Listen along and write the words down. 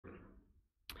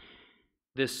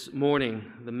This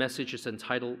morning, the message is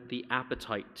entitled, "The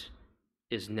Appetite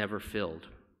is Never Filled."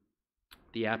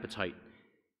 The appetite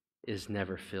is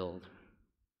never filled.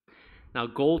 Now,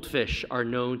 goldfish are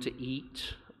known to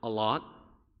eat a lot.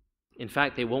 In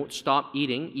fact, they won't stop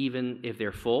eating even if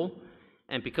they're full.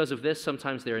 And because of this,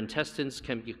 sometimes their intestines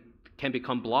can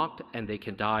become blocked and they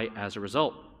can die as a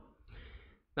result.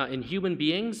 Now, in human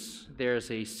beings, there's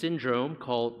a syndrome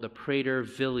called the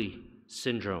Prader-Willi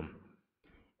syndrome.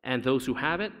 And those who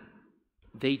have it,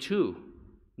 they too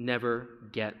never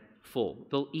get full.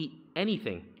 They'll eat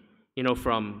anything,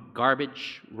 from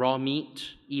garbage, raw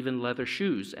meat, even leather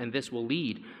shoes, and this will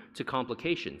lead to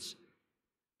complications.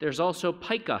 There's also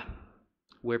pica,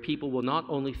 where people will not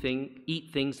only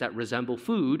eat things that resemble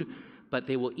food, but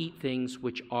they will eat things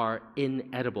which are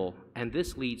inedible, and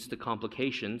this leads to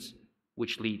complications,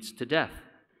 which leads to death.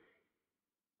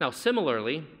 Now,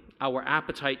 similarly, our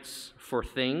appetites for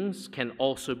things can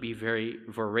also be very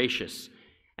voracious.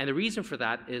 And the reason for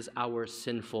that is our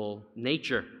sinful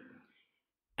nature.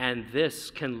 And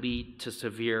this can lead to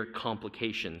severe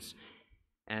complications.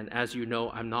 And as you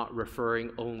know, I'm not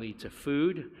referring only to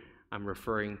food. I'm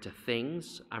referring to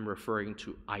things. I'm referring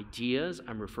to ideas.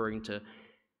 I'm referring to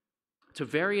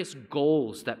various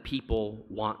goals that people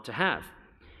want to have.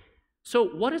 So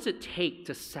what does it take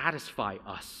to satisfy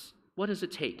us? What does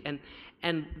it take?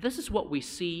 And this is what we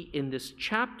see in this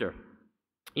chapter.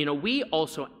 We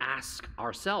also ask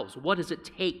ourselves, what does it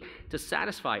take to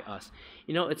satisfy us?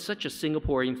 It's such a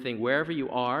Singaporean thing. Wherever you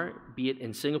are, be it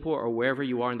in Singapore or wherever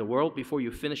you are in the world, before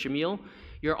you finish a meal,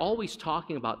 you're always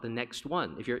talking about the next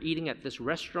one. If you're eating at this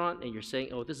restaurant and you're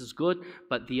saying, oh, this is good,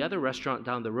 but the other restaurant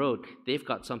down the road, they've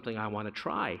got something I want to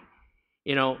try.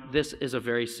 This is a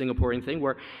very Singaporean thing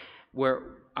where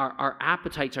our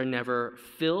appetites are never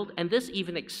filled, and this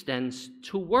even extends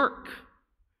to work.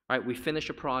 Right? We finish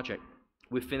a project,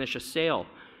 we finish a sale,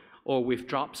 or we've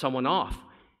dropped someone off,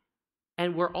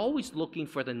 and we're always looking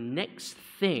for the next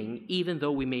thing, even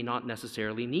though we may not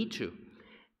necessarily need to.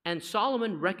 And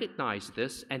Solomon recognized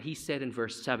this, and he said in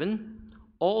verse 7,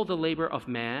 "All the labor of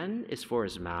man is for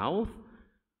his mouth,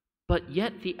 but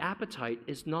yet the appetite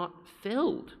is not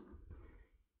filled."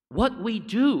 What we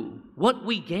do, what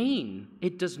we gain,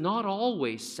 it does not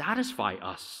always satisfy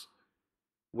us.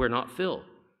 We're not filled.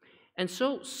 And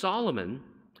so Solomon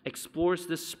explores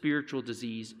this spiritual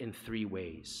disease in three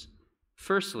ways.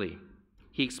 Firstly,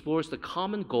 he explores the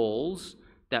common goals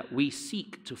that we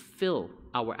seek to fill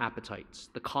our appetites,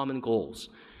 the common goals.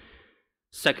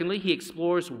 Secondly, he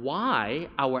explores why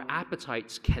our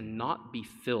appetites cannot be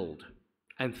filled.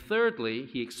 And thirdly,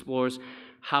 he explores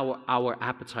how our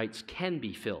appetites can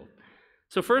be filled.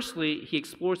 So firstly, he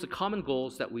explores the common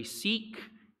goals that we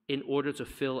seek in order to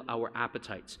fill our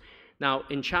appetites. Now,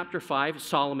 in chapter 5,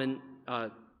 Solomon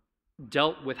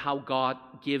dealt with how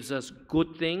God gives us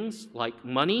good things like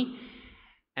money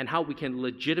and how we can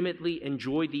legitimately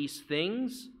enjoy these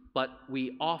things, but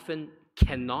we often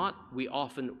cannot, we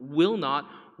often will not,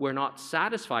 we're not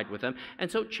satisfied with them. And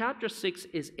so chapter 6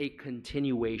 is a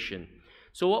continuation.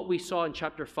 So what we saw in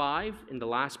chapter 5, in the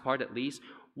last part at least,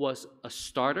 was a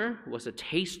starter, was a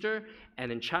taster,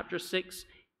 and in chapter 6,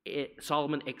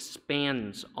 Solomon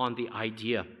expands on the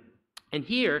idea. And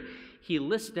here, he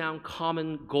lists down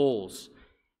common goals.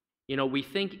 We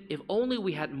think, if only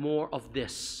we had more of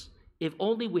this, if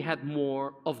only we had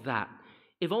more of that,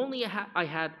 if only I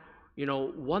had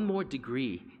one more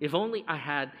degree, if only I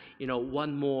had,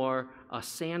 one more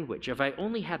sandwich, if I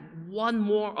only had one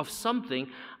more of something,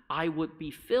 I would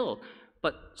be filled.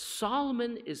 But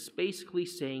Solomon is basically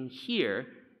saying here,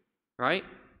 right,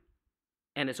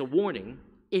 and it's a warning,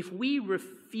 if we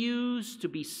refuse to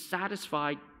be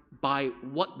satisfied by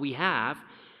what we have,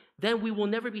 then we will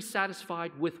never be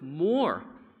satisfied with more.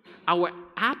 Our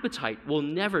appetite will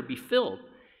never be filled.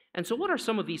 And so what are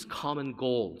some of these common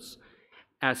goals?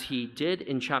 As he did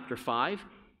in chapter 5,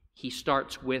 he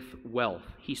starts with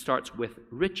wealth. He starts with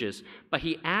riches. But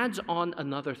he adds on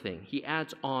another thing. He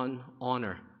adds on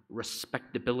honor,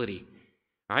 respectability.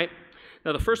 All right?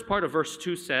 Now, the first part of verse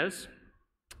 2 says,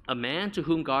 "A man to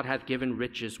whom God hath given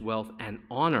riches, wealth, and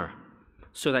honor,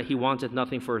 so that he wanteth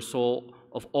nothing for his soul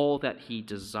of all that he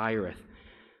desireth."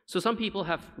 So some people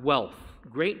have wealth,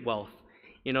 great wealth.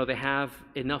 They have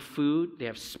enough food, they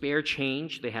have spare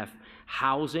change, they have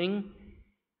housing.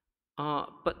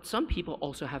 But some people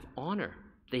also have honor.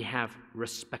 They have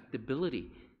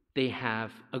respectability. They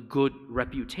have a good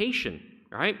reputation,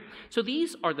 right? So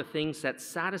these are the things that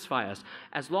satisfy us.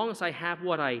 As long as I have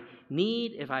what I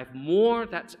need, if I have more,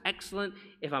 that's excellent.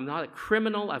 If I'm not a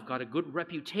criminal, I've got a good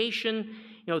reputation.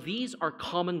 These are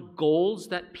common goals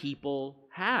that people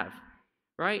have,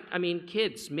 right? I mean,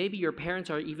 kids, maybe your parents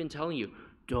are even telling you,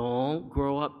 don't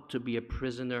grow up to be a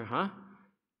prisoner, huh?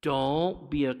 Don't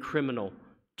be a criminal.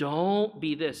 Don't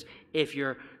be this. If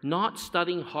you're not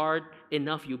studying hard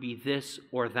enough, you'll be this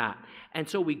or that. And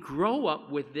so we grow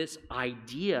up with this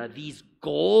idea, these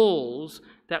goals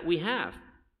that we have.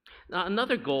 Now,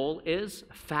 another goal is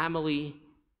family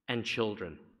and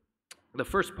children. The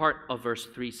first part of verse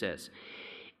 3 says,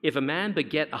 if a man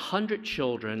beget 100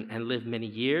 children and live many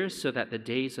years, so that the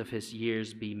days of his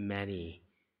years be many.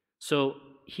 So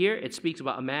here it speaks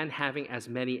about a man having as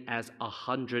many as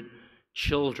 100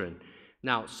 children.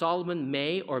 Now, Solomon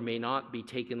may or may not be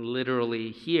taken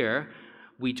literally here.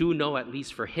 We do know, at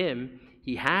least for him,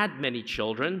 he had many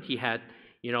children. He had,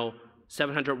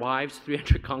 700 wives,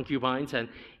 300 concubines, and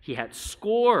he had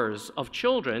scores of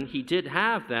children. He did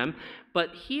have them.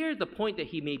 But here, the point that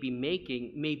he may be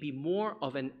making may be more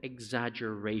of an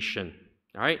exaggeration.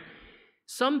 All right?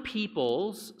 Some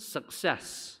people's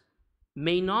success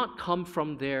may not come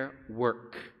from their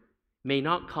work, may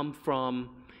not come from,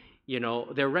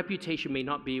 their reputation may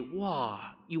not be, wow,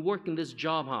 you work in this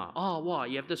job, huh? Oh, wow,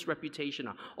 you have this reputation,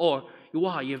 huh? Or,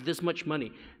 wow, you have this much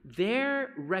money.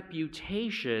 Their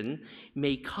reputation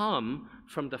may come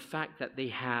from the fact that they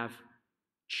have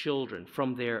children,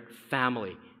 from their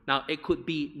family. Now, it could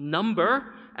be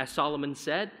number, as Solomon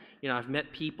said. I've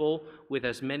met people with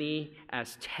as many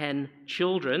as 10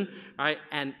 children, right?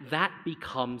 And that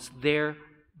becomes their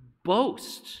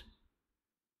boast.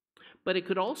 But it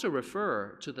could also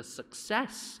refer to the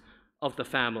success of the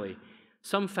family.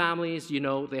 Some families,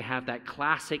 they have that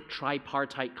classic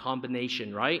tripartite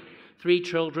combination, right? 3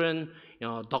 children,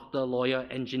 doctor, lawyer,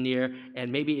 engineer,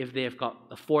 and maybe if they've got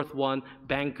a 4th one,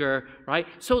 banker, right?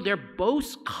 So their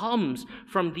boast comes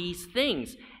from these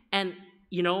things. And,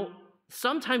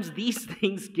 sometimes these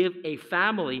things give a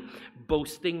family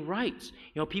boasting rights.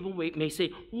 People may say,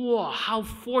 "Whoa, how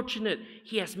fortunate.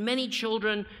 He has many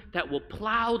children that will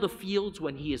plow the fields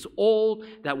when he is old,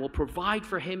 that will provide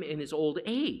for him in his old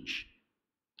age."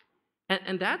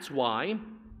 And that's why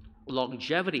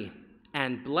longevity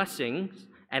and blessings,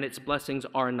 and its blessings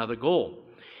are another goal.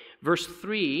 Verse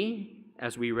 3,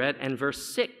 as we read, and verse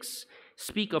 6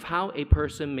 speak of how a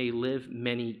person may live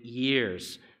many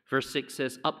years. Verse 6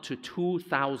 says up to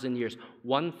 2,000 years,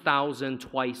 1,000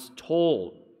 twice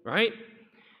told, right?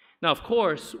 Now, of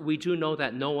course, we do know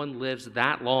that no one lives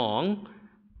that long,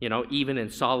 even in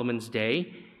Solomon's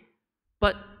day.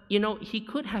 But, he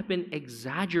could have been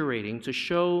exaggerating to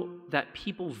show that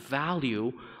people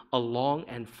value a long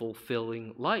and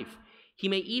fulfilling life. He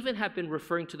may even have been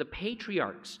referring to the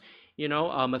patriarchs.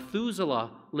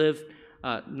 Methuselah lived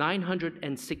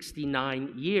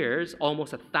 969 years,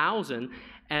 almost 1,000.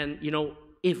 And,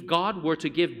 if God were to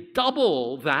give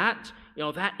double that,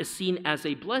 that is seen as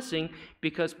a blessing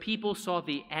because people saw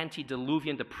the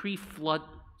antediluvian, the pre-flood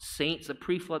saints, the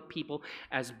pre-flood people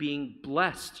as being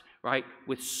blessed, right,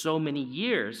 with so many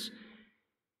years.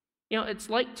 It's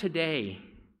like today,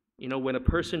 when a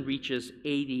person reaches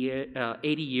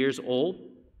 80 years old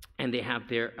and they have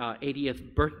their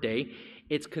 80th birthday,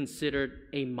 it's considered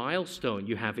a milestone.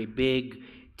 You have a big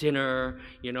dinner,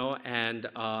 and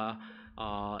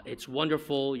it's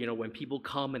wonderful, when people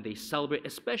come and they celebrate,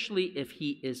 especially if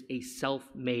he is a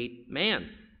self-made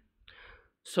man.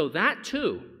 So that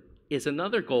too is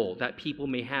another goal that people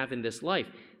may have in this life.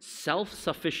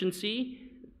 Self-sufficiency,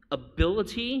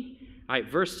 ability. All right,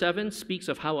 verse 7 speaks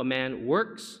of how a man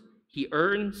works, he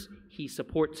earns, he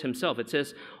supports himself. It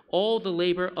says, all the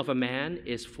labor of a man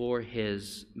is for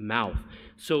his mouth.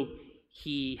 So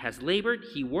he has labored,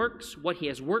 he works, what he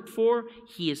has worked for,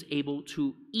 he is able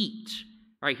to eat.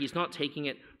 Right? He's not taking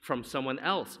it from someone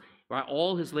else. Right?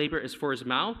 All his labor is for his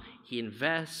mouth. He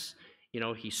invests,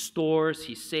 he stores,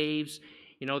 he saves.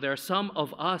 There are some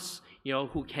of us,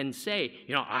 who can say,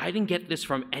 I didn't get this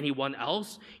from anyone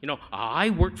else.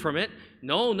 I worked from it.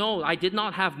 No, I did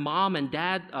not have mom and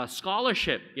dad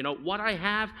scholarship. What I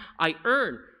have, I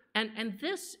earn. And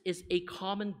this is a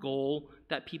common goal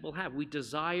that people have. We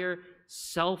desire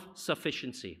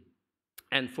self-sufficiency.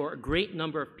 And for a great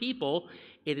number of people,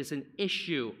 it is an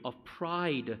issue of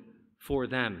pride for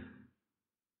them.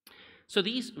 So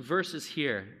these verses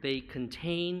here, they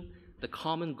contain the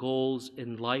common goals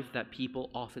in life that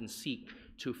people often seek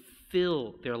to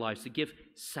fill their lives, to give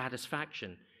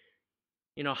satisfaction.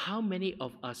 How many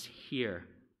of us here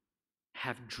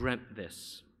have dreamt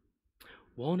this?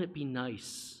 Won't it be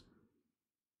nice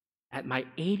at my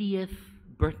 80th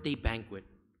birthday banquet,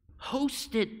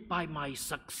 hosted by my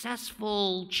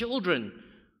successful children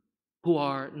who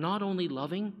are not only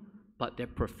loving, but they're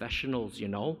professionals,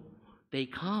 they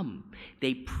come.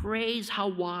 They praise how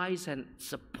wise and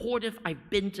supportive I've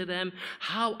been to them,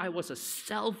 how I was a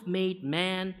self-made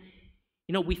man.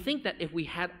 We think that if we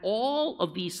had all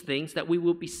of these things, that we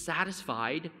will be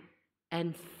satisfied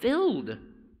and filled.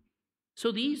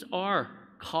 So these are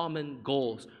common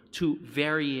goals to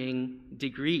varying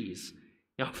degrees.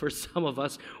 For some of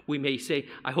us, we may say,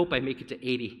 I hope I make it to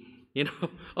 80.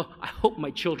 Oh, I hope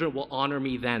my children will honor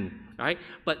me then, right?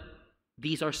 But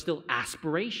these are still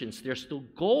aspirations. They're still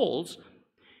goals.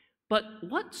 But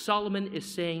what Solomon is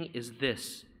saying is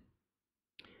this: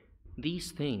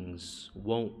 these things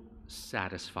won't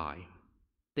satisfy.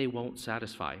 They won't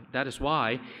satisfy. That is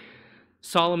why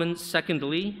Solomon,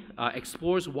 secondly,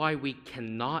 explores why we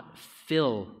cannot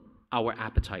fill our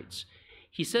appetites.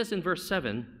 He says in verse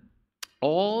 7,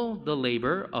 all the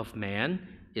labor of man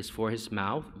is for his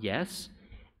mouth, yes,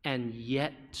 and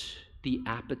yet the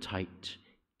appetite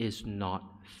is not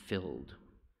filled.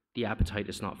 The appetite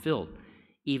is not filled.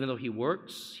 Even though he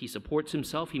works, he supports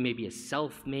himself, he may be a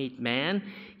self-made man,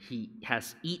 he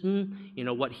has eaten,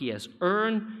 what he has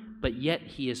earned, but yet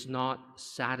he is not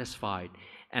satisfied.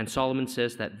 And Solomon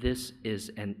says that this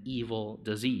is an evil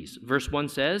disease. Verse 1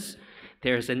 says,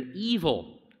 there is an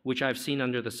evil which I've seen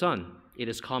under the sun. It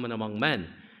is common among men.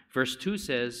 Verse 2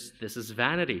 says, this is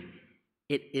vanity.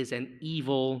 It is an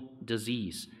evil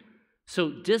disease. So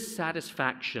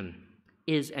dissatisfaction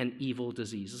is an evil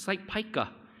disease. It's like pica.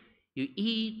 You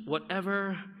eat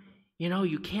whatever,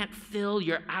 you can't fill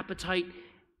your appetite,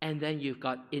 and then you've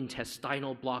got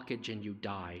intestinal blockage and you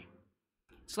die.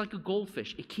 It's like a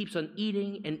goldfish. It keeps on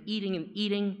eating and eating and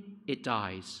eating. It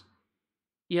dies.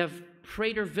 You have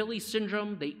Prader-Willi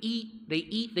syndrome. They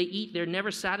eat. They're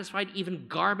never satisfied. Even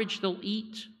garbage they'll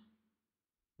eat.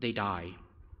 They die.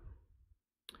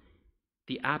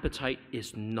 The appetite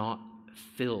is not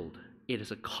filled. It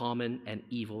is a common and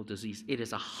evil disease. It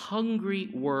is a hungry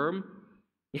worm.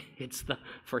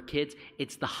 For kids,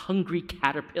 it's the hungry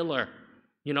caterpillar.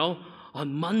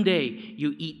 On Monday,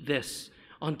 you eat this.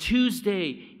 On Tuesday,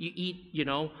 you eat,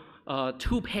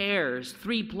 2 pears,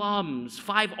 3 plums,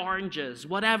 5 oranges,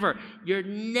 whatever. You're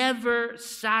never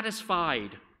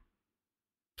satisfied.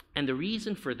 And the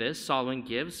reason for this, Solomon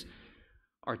gives,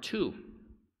 are 2.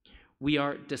 We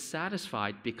are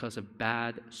dissatisfied because of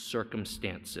bad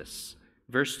circumstances.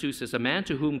 Verse 2 says, a man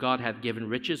to whom God hath given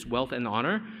riches, wealth, and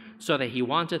honor, so that he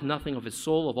wanteth nothing of his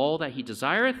soul of all that he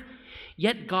desireth,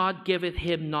 yet God giveth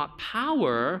him not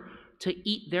power to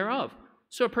eat thereof.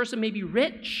 So a person may be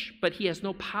rich, but he has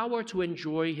no power to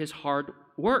enjoy his hard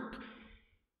work.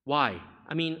 Why?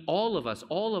 All of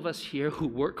us here who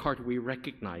work hard, we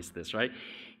recognize this, right?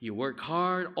 You work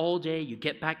hard all day, you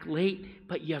get back late,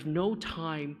 but you have no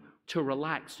time to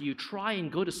relax. You try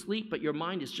and go to sleep, but your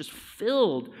mind is just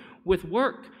filled with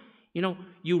work.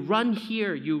 You run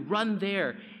here, you run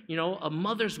there. A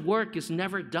mother's work is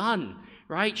never done,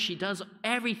 right? She does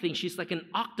everything. She's like an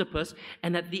octopus,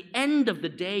 and at the end of the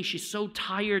day, she's so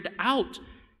tired out.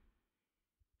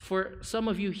 For some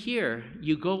of you here,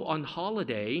 you go on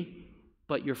holiday,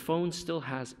 but your phone still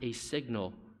has a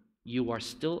signal. You are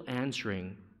still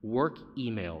answering work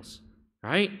emails,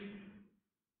 right?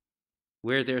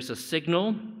 Where there's a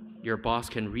signal, your boss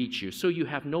can reach you. So you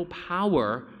have no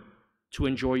power to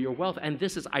enjoy your wealth. And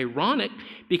this is ironic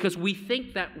because we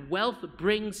think that wealth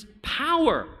brings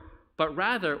power, but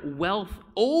rather wealth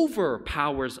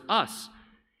overpowers us.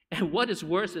 And what is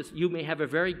worse is you may have a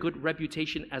very good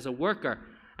reputation as a worker.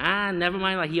 Never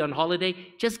mind, like he on holiday,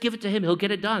 just give it to him, he'll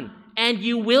get it done. And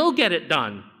you will get it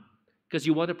done because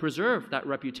you want to preserve that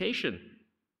reputation.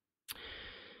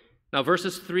 Now,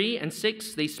 verses 3 and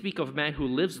 6, they speak of a man who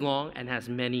lives long and has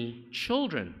many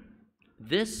children.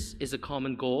 This is a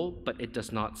common goal, but it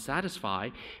does not satisfy,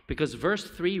 because verse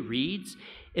 3 reads,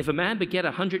 if a man beget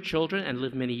 100 children and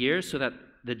live many years, so that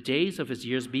the days of his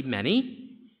years be many,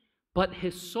 but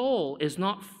his soul is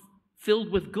not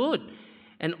filled with good,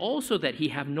 and also that he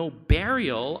have no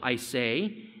burial, I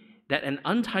say, that an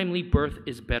untimely birth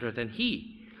is better than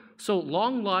he. So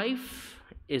long life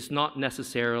is not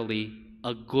necessarily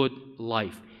a good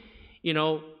life.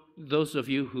 Those of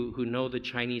you who know the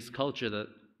Chinese culture, that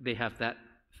they have that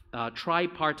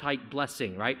tripartite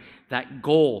blessing, right? That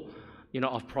goal,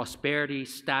 of prosperity,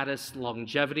 status,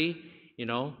 longevity,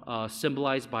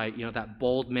 symbolized by, that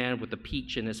bald man with the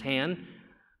peach in his hand,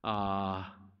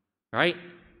 right?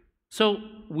 So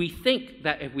we think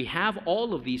that if we have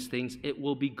all of these things, it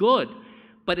will be good,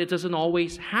 but it doesn't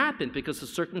always happen because of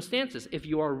circumstances. If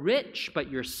you are rich, but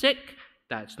you're sick,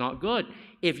 that's not good.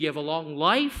 If you have a long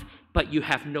life, but you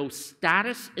have no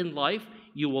status in life,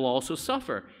 you will also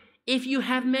suffer. If you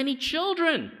have many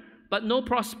children, but no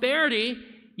prosperity,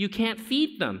 you can't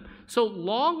feed them. So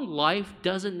long life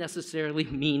doesn't necessarily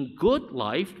mean good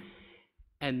life,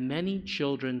 and many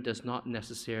children does not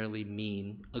necessarily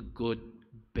mean a good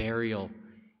burial.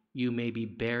 You may be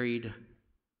buried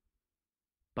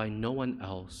by no one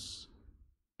else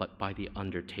but by the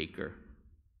undertaker.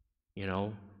 You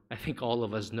know, I think all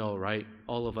of us know, right?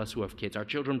 All of us who have kids, our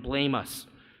children blame us.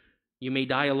 You may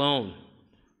die alone.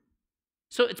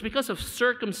 So it's because of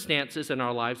circumstances in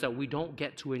our lives that we don't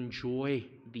get to enjoy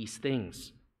these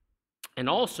things. And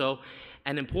also,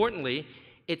 and importantly,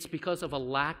 it's because of a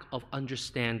lack of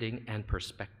understanding and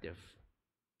perspective.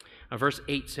 Verse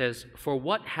 8 says, "For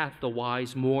what hath the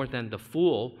wise more than the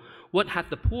fool? What hath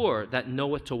the poor that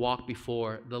knoweth to walk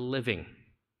before the living?"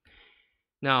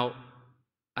 Now,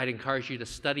 I'd encourage you to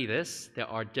study this. There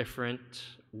are different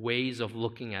ways of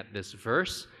looking at this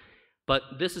verse,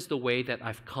 but this is the way that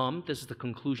I've come. This is the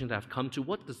conclusion that I've come to.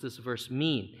 What does this verse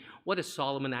mean? What is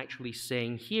Solomon actually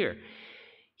saying here?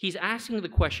 He's asking the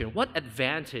question, what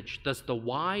advantage does the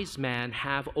wise man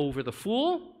have over the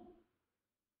fool?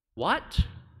 What?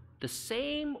 The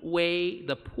same way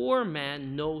the poor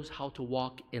man knows how to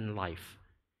walk in life.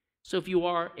 So if you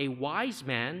are a wise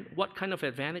man, what kind of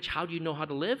advantage? How do you know how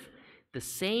to live? The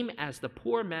same as the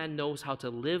poor man knows how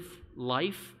to live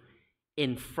life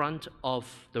in front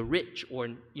of the rich,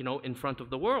 or in front of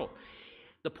the world.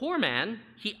 The poor man,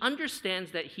 he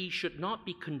understands that he should not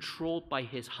be controlled by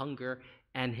his hunger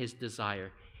and his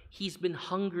desire. He's been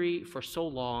hungry for so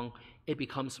long, it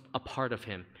becomes a part of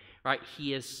him, right?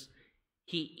 He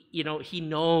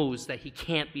knows that he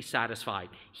can't be satisfied.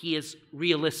 He is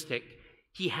realistic.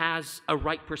 He has a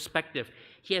right perspective.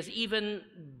 He has even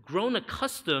grown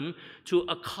accustomed to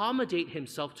accommodate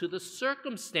himself to the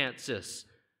circumstances.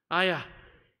 The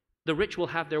rich will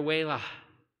have their way.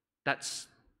 That's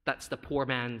the poor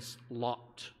man's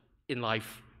lot in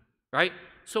life, right?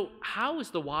 So how is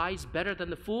the wise better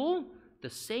than the fool? The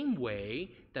same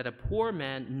way that a poor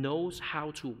man knows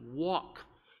how to walk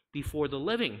before the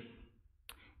living.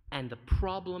 And the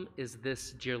problem is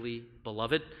this, dearly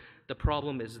beloved. The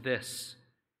problem is this.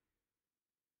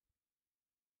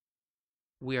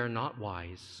 We are not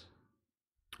wise.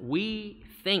 We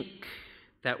think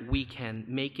that we can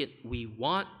make it. We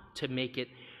want to make it.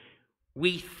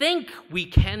 We think we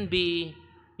can be,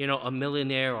 a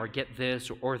millionaire or get this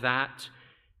or that,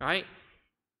 right?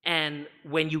 And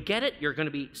when you get it, you're going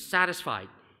to be satisfied.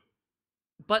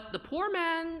 But the poor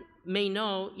man may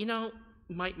know,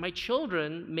 my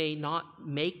children may not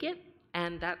make it,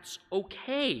 and that's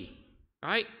okay,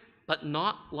 right? But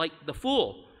not like the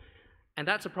fool. And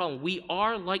that's a problem. We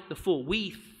are like the fool.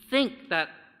 We think that,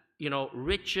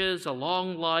 riches, a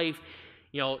long life,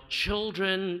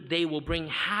 children, they will bring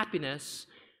happiness,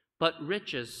 but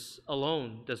riches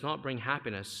alone does not bring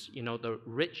happiness. The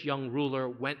rich young ruler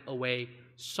went away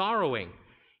sorrowing.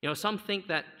 Some think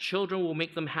that children will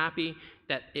make them happy,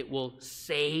 that it will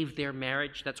save their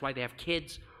marriage. That's why they have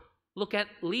kids. Look at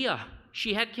Leah.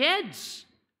 She had kids,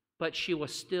 but she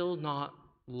was still not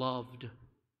loved,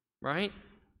 right?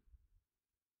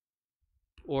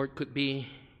 Or it could be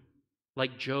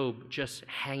like Job, just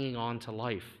hanging on to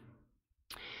life.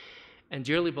 And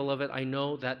dearly beloved, I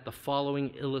know that the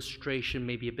following illustration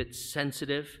may be a bit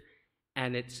sensitive,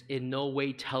 and it's in no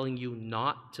way telling you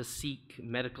not to seek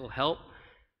medical help,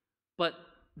 but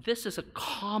this is a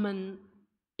common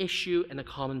issue and a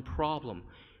common problem.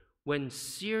 When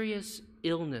serious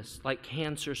illness like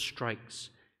cancer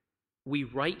strikes, we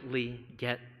rightly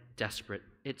get desperate.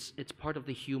 It's part of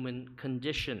the human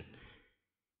condition.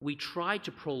 We try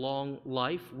to prolong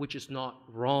life, which is not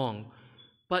wrong,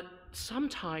 but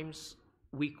sometimes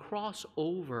we cross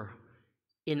over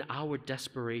in our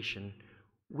desperation,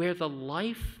 where the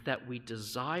life that we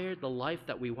desire, the life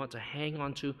that we want to hang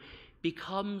on to,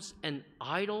 becomes an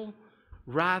idol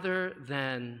rather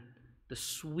than the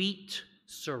sweet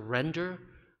surrender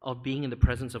of being in the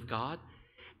presence of God.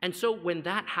 And so when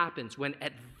that happens, when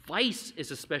advice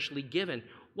is especially given,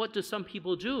 what do some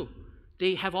people do?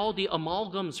 They have all the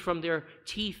amalgams from their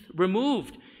teeth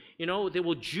removed. They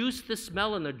will juice this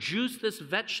melon or juice this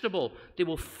vegetable. They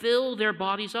will fill their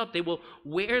bodies up. They will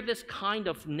wear this kind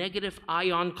of negative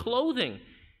ion clothing.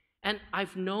 And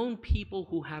I've known people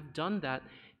who have done that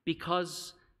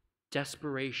because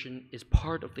desperation is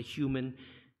part of the human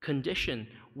condition.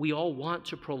 We all want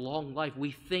to prolong life. We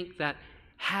think that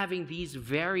having these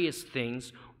various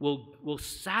things will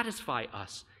satisfy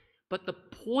us. But the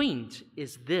point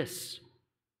is this.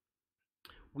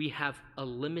 We have a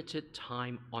limited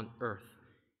time on earth.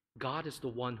 God is the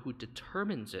one who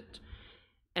determines it.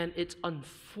 And it's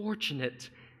unfortunate,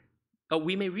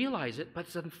 we may realize it, but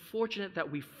it's unfortunate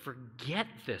that we forget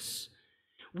this.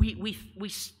 We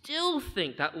still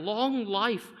think that long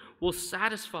life will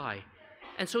satisfy.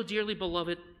 And so, dearly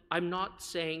beloved, I'm not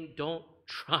saying don't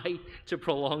try to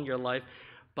prolong your life,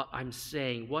 but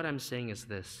what I'm saying is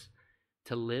this: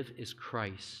 to live is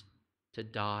Christ, to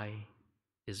die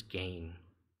is gain.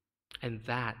 And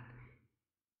that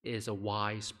is a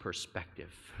wise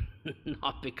perspective.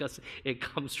 Not because it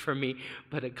comes from me,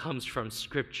 but it comes from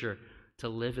Scripture. To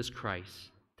live is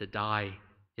Christ, to die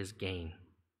is gain.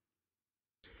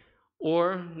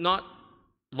 Or not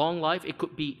long life, it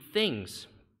could be things.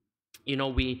 You know,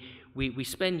 we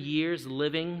spend years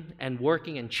living and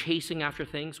working and chasing after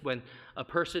things. When a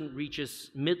person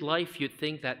reaches midlife, you'd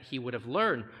think that he would have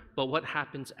learned. But what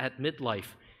happens at midlife?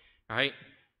 All right?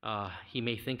 He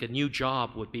may think a new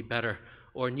job would be better,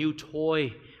 or a new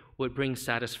toy would bring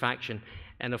satisfaction.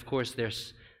 And of course,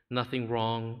 there's nothing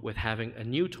wrong with having a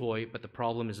new toy, but the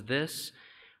problem is this: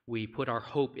 we put our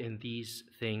hope in these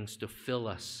things to fill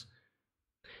us.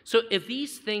 So if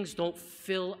these things don't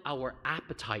fill our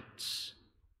appetites,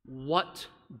 what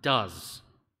does?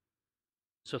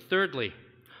 So thirdly,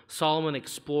 Solomon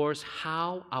explores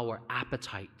how our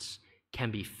appetites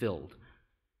can be filled.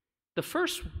 The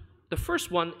first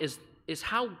one is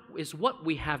what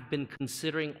we have been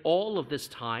considering all of this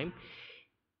time.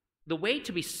 The way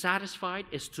to be satisfied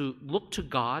is to look to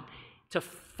God, to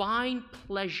find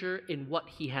pleasure in what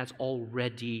He has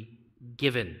already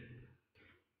given.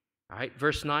 All right,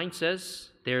 verse 9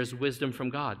 says, there's wisdom from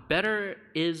God. Better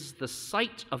is the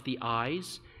sight of the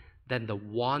eyes than the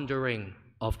wandering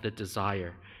of the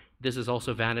desire. This is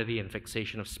also vanity and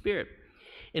vexation of spirit.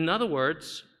 In other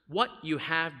words, what you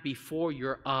have before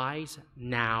your eyes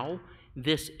now,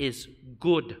 this is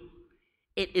good.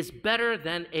 It is better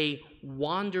than a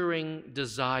wandering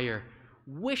desire,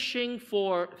 wishing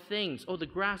for things. Oh, the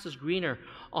grass is greener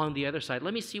on the other side.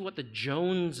 Let me see what the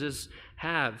Joneses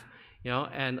have. You know,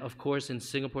 and of course in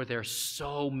Singapore there are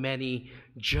so many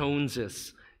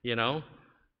Joneses, you know,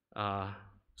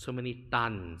 so many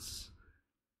Tans.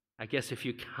 I guess if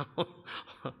you count,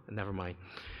 never mind.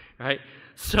 All right.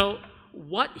 So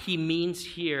what he means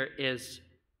here is,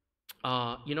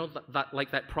 you know, like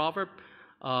that proverb,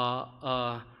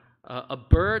 a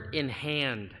bird in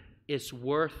hand is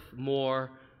worth more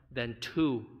than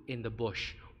two in the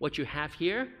bush. What you have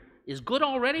here is good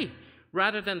already,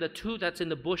 rather than the two that's in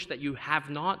the bush that you have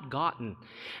not gotten.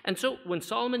 And so when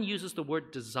Solomon uses the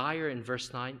word desire in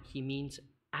verse 9, he means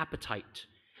appetite.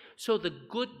 So the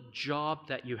good job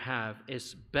that you have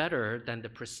is better than the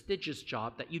prestigious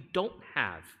job that you don't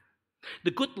have.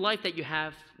 The good life that you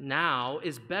have now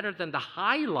is better than the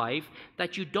high life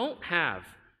that you don't have,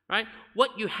 right?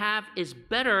 What you have is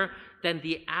better than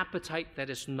the appetite that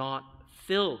is not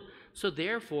filled. So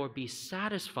therefore, be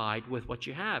satisfied with what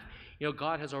you have. You know,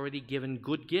 God has already given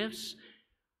good gifts,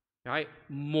 right?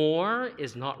 More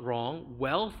is not wrong.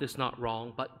 Wealth is not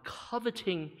wrong, but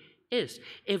coveting is.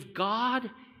 If God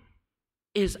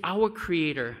is our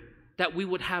creator, that we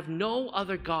would have no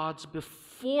other gods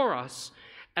before us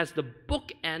as the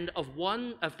bookend of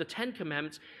one of the 10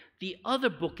 Commandments, the other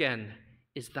bookend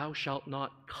is thou shalt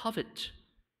not covet,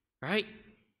 right?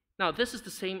 Now, this is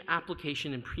the same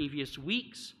application in previous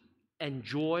weeks.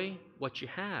 Enjoy what you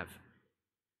have.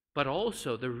 But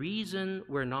also, the reason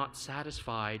we're not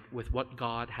satisfied with what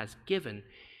God has given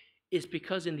is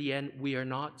because in the end, we are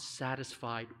not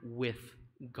satisfied with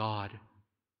God.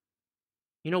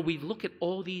 You know, we look at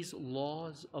all these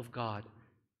laws of God.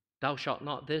 Thou shalt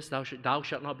not this, thou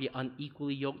shalt not be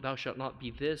unequally yoked, thou shalt not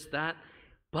be this, that.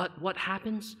 But what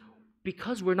happens?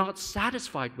 Because we're not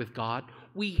satisfied with God,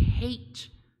 we hate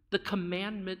the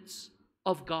commandments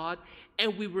of God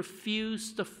and we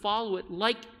refuse to follow it,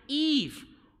 like Eve.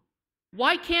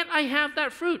 Why can't I have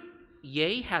that fruit?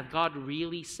 Yea, hath God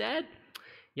really said?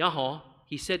 Yaho,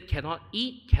 he said, cannot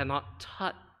eat, cannot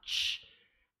touch.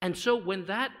 And so when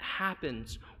that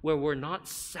happens, where we're not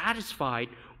satisfied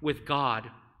with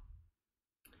God,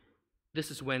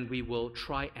 this is when we will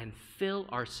try and fill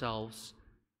ourselves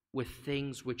with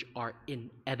things which are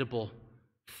inedible,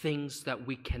 things that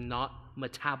we cannot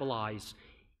metabolize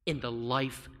in the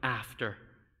life after.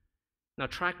 Now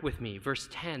track with me, verse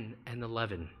 10 and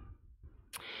 11.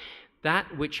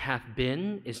 That which hath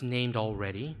been is named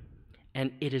already,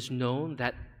 and it is known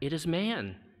that it is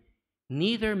man.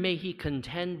 Neither may he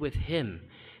contend with him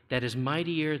that is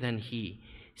mightier than he,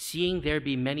 seeing there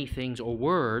be many things or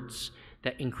words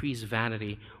that increase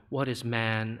vanity. What is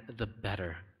man the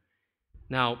better?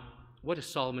 Now, what is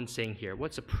Solomon saying here?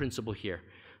 What's the principle here?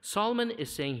 Solomon is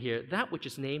saying here, that which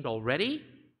is named already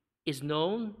is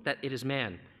known that it is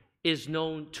man, is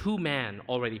known to man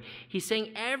already. He's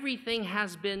saying everything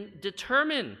has been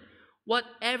determined. what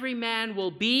every man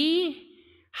will be,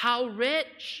 how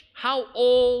rich, how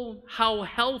old, how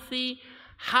healthy,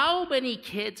 how many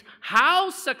kids, how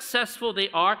successful they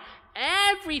are.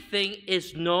 Everything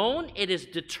is known. It is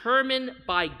determined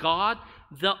by God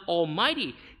the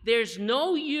Almighty. There's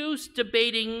no use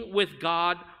debating with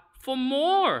God for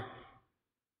more.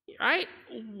 Right?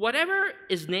 Whatever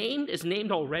is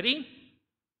named already.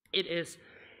 It is,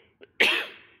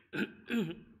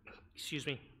 excuse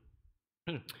me,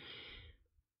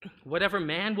 whatever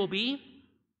man will be,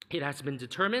 it has been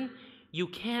determined. You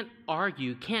can't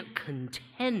argue, can't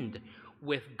contend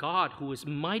with God who is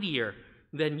mightier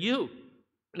than you.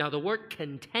 Now, the word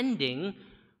contending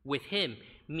with him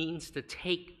means to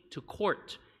take to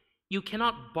court. You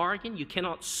cannot bargain, you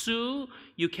cannot sue,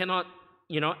 you cannot,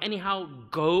 anyhow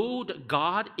goad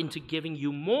God into giving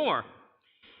you more.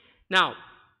 Now,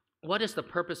 what is the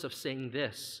purpose of saying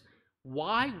this?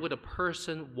 Why would a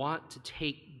person want to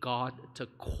take God to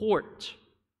court?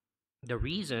 The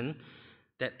reason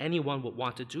that anyone would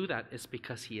want to do that is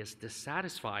because he is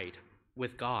dissatisfied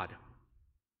with God.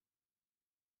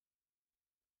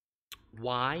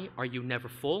 Why are you never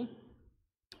full?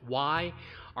 Why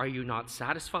are you not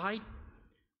satisfied?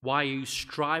 Why are you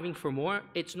striving for more?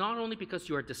 It's not only because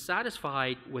you are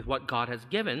dissatisfied with what God has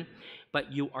given,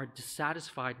 but you are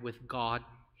dissatisfied with God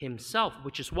himself,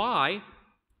 which is why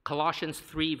Colossians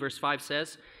 3 verse 5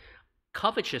 says,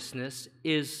 covetousness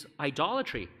is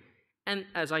idolatry. And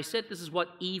as I said, this is what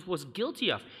Eve was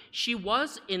guilty of. She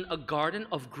was in a garden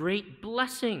of great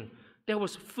blessing. There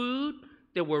was food,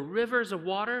 there were rivers of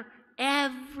water,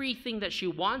 everything that she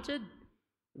wanted.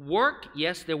 Work,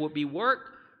 yes, there would be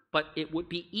work, but it would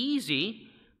be easy.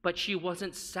 But she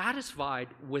wasn't satisfied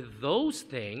with those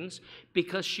things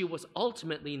because she was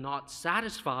ultimately not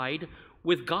satisfied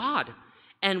with God.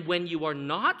 And when you are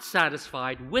not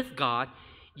satisfied with God,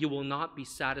 you will not be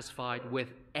satisfied with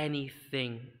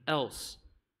anything else.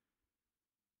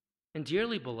 And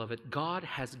dearly beloved, God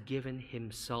has given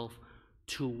himself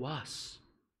to us.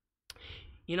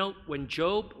 When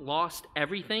Job lost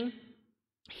everything,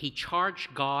 he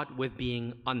charged God with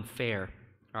being unfair,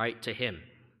 right, to him.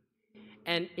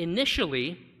 And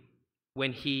initially,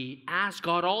 when he asked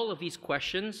God all of these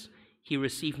questions, he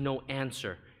received no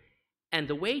answer. And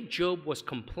the way Job was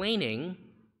complaining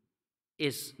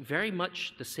is very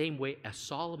much the same way as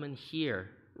Solomon here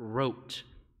wrote.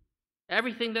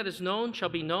 Everything that is known shall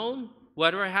be known.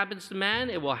 Whatever happens to man,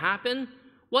 it will happen.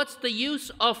 What's the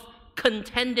use of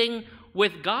contending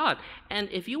with God? And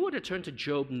if you were to turn to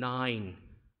Job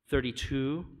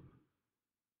 9:32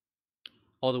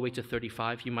 all the way to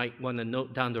 35, you might want to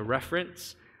note down the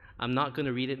reference. I'm not going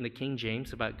to read it in the King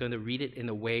James, but I'm going to read it in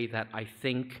a way that I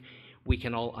think we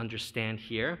can all understand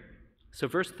here. So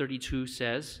verse 32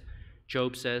 says,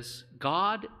 Job says,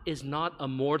 God is not a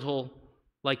mortal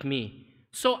like me,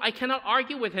 so I cannot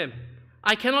argue with him.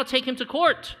 I cannot take him to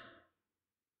court.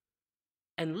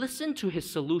 And listen to his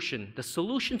solution, the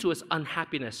solution to his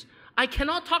unhappiness. I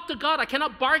cannot talk to God. I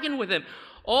cannot bargain with him.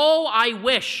 Oh, I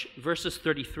wish, verses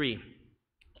 33,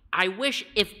 I wish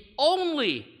if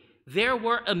only there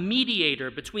were a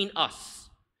mediator between us,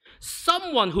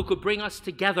 someone who could bring us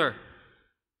together.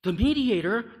 The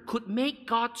mediator could make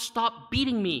God stop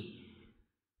beating me,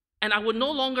 and I would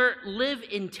no longer live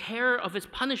in terror of his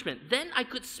punishment. Then I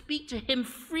could speak to him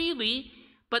freely,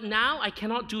 but now I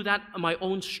cannot do that on my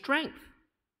own strength.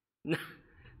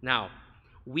 Now,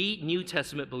 we New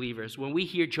Testament believers, when we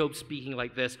hear Job speaking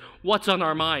like this, what's on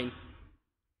our mind?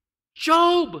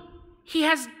 Job, he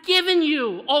has given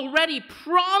you, already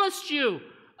promised you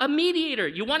a mediator.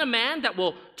 You want a man that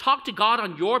will talk to God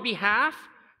on your behalf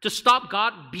to stop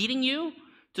God beating you,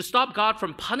 to stop God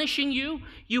from punishing you?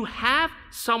 You have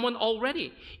someone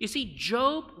already. You see,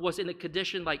 Job was in a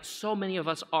condition like so many of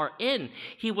us are in.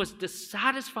 He was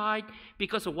dissatisfied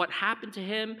because of what happened to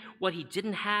him, what he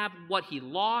didn't have, what he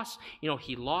lost.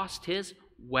 He lost his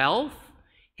wealth,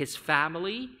 his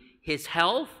family, his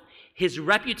health, his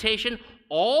reputation,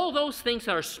 all those things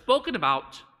that are spoken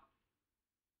about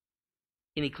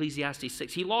in Ecclesiastes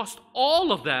 6. He lost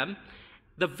all of them,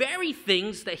 the very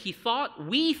things that he thought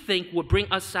we think would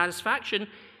bring us satisfaction.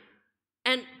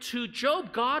 And to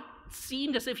Job, God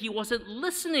seemed as if he wasn't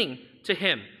listening to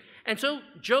him. And so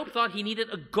Job thought he needed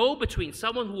a go-between,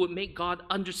 someone who would make God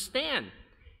understand.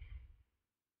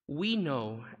 We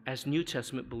know as New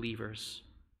Testament believers,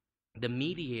 the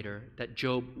mediator that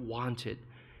Job wanted,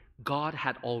 God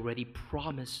had already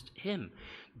promised him.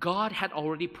 God had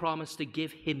already promised to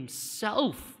give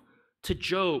himself to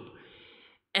Job.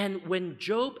 And when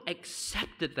Job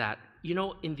accepted that,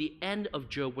 in the end of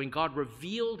Job, when God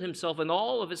revealed himself in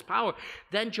all of his power,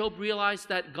 then Job realized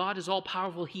that God is all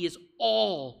powerful. He is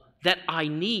all that I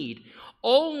need.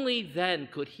 Only then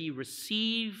could he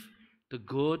receive the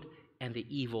good and the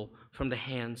evil from the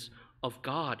hands of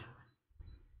God.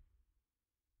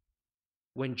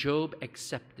 When Job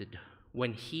accepted,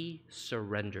 when he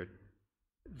surrendered,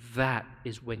 that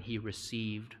is when he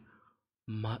received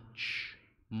much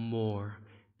more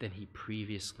than he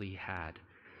previously had.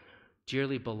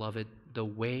 Dearly beloved, the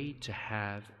way to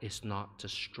have is not to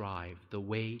strive. The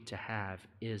way to have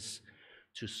is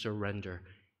to surrender.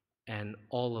 And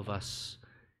all of us,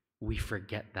 we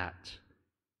forget that.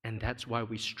 And that's why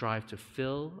we strive to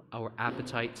fill our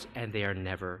appetites, and they are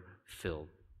never filled.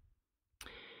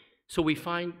 So we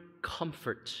find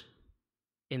comfort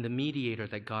in the mediator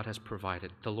that God has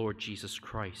provided, the Lord Jesus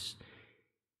Christ.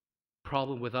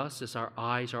 Problem with us is our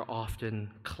eyes are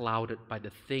often clouded by the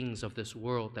things of this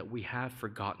world, that we have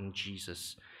forgotten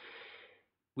Jesus.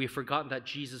 We have forgotten that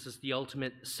Jesus is the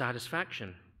ultimate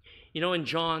satisfaction. In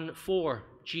John 4,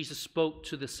 Jesus spoke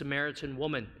to the Samaritan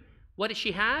woman. What did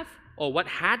she have? Or what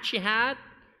had she had?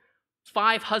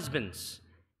 5 husbands.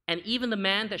 And even the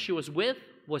man that she was with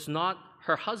was not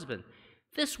her husband.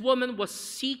 This woman was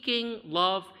seeking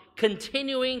love,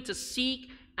 continuing to seek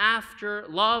after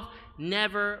love,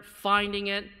 never finding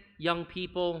it. Young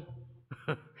people,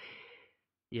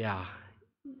 yeah,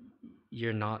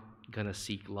 you're not going to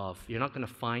seek love. You're not going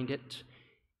to find it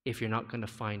if you're not going to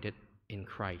find it in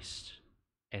Christ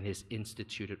and his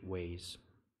instituted ways.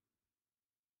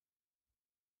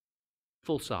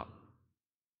 Full stop.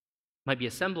 Might be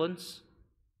a semblance.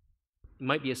 It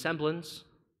might be a semblance,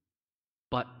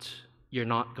 but you're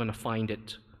not going to find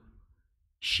it.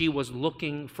 She was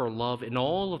looking for love in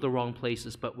all of the wrong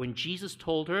places, but when Jesus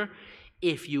told her,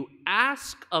 if you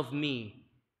ask of me,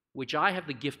 which I have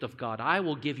the gift of God, I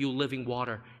will give you living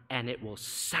water, and it will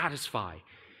satisfy.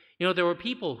 There were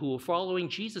people who were following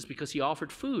Jesus because he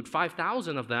offered food,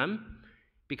 5,000 of them,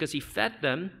 because he fed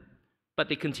them, but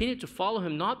they continued to follow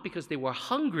him not because they were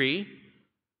hungry.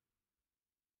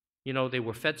 They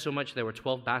were fed so much, there were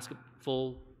 12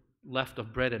 basketfuls left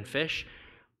of bread and fish,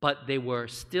 but they were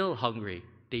still hungry.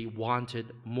 They wanted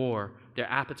more. Their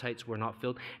appetites were not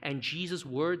filled. And Jesus'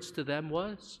 words to them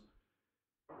was,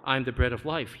 I am the bread of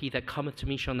life. He that cometh to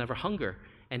me shall never hunger,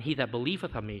 and he that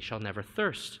believeth on me shall never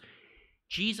thirst.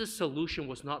 Jesus' solution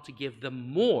was not to give them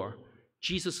more.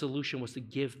 Jesus' solution was to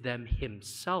give them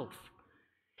himself.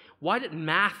 Why did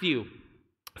Matthew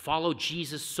follow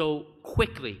Jesus so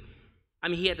quickly?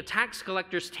 He had the tax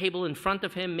collector's table in front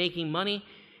of him making money.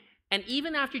 And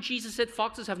even after Jesus said,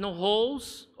 foxes have no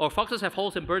holes, or foxes have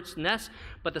holes in birds' nests,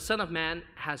 but the Son of Man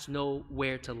has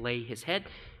nowhere to lay his head.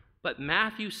 But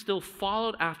Matthew still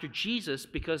followed after Jesus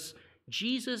because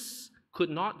Jesus could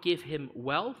not give him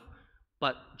wealth,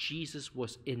 but Jesus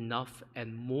was enough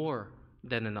and more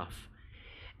than enough.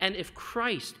 And if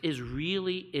Christ is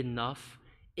really enough,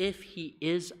 if he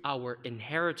is our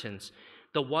inheritance,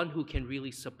 the one who can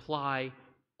really supply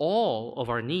all of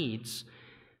our needs,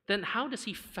 then how does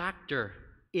he factor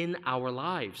in our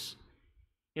lives?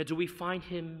 Do we find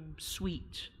him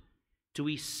sweet? Do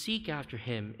we seek after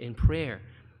him in prayer?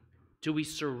 Do we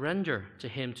surrender to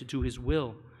him to do his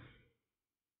will?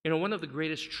 One of the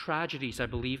greatest tragedies, I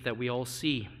believe, that we all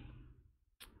see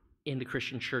in the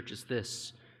Christian church is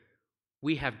this.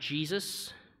 We have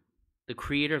Jesus, the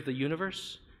creator of the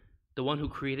universe, the one who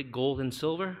created gold and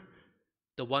silver,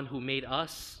 the one who made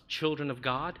us children of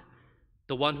God,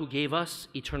 the one who gave us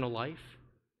eternal life,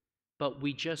 but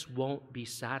we just won't be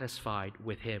satisfied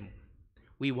with him.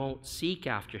 We won't seek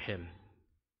after him.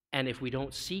 And if we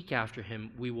don't seek after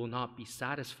him, we will not be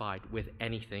satisfied with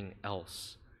anything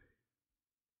else.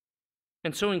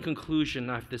 And so in conclusion,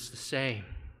 I have this to say,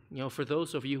 for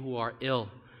those of you who are ill,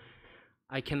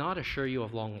 I cannot assure you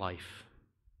of long life.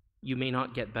 You may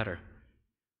not get better.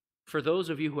 For those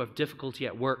of you who have difficulty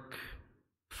at work,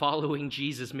 following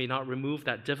Jesus may not remove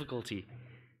that difficulty.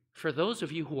 For those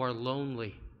of you who are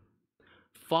lonely,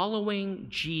 following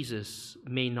Jesus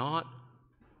may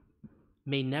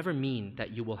never mean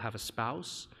that you will have a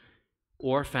spouse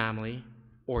or family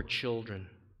or children.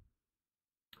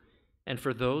 And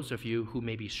for those of you who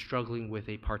may be struggling with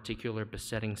a particular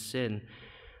besetting sin,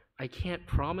 I can't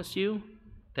promise you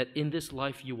that in this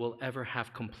life you will ever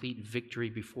have complete victory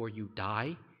before you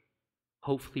die.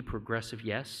 Hopefully progressive,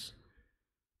 yes,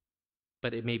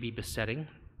 but it may be besetting.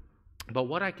 But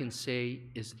what I can say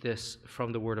is this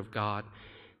from the Word of God,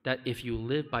 that if you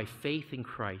live by faith in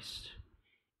Christ,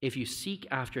 if you seek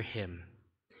after him,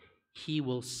 he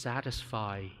will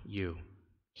satisfy you.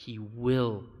 He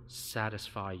will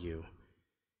satisfy you.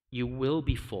 You will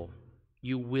be full.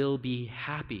 You will be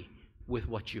happy with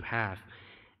what you have.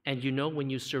 And you know, when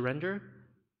you surrender,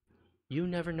 you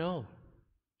never know.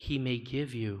 He may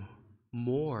give you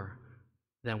more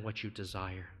than what you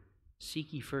desire.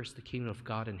 Seek ye first the kingdom of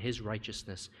God and his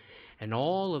righteousness, and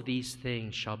all of these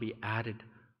things shall be added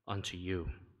unto you.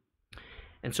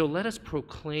 And so let us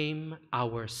proclaim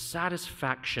our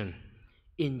satisfaction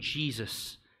in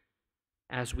Jesus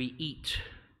as we eat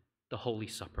the Holy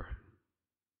Supper.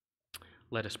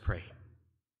 Let us pray.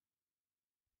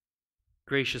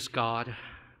 Gracious God,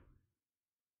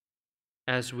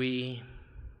 as we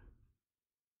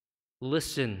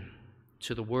listen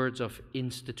to the words of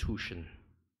institution,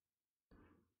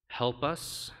 help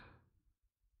us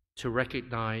to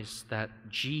recognize that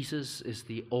Jesus is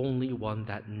the only one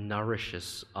that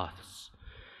nourishes us,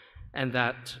 and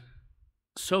that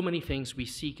so many things we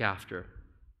seek after,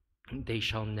 they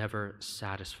shall never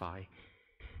satisfy.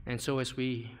 And so as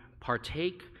we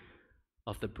partake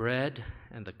of the bread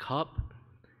and the cup,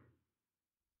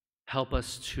 help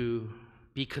us to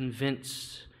be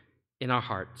convinced in our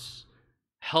hearts.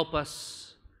 Help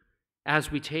us,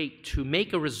 as we take, to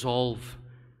make a resolve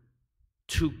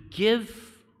to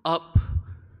give up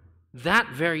that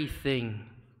very thing,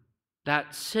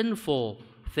 that sinful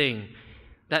thing,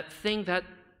 that thing that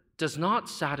does not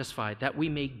satisfy, that we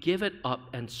may give it up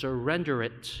and surrender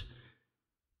it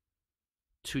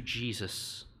to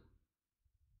Jesus,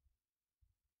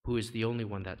 who is the only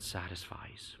one that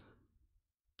satisfies.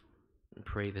 And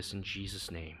pray this in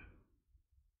Jesus' name.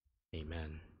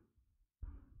 Amen.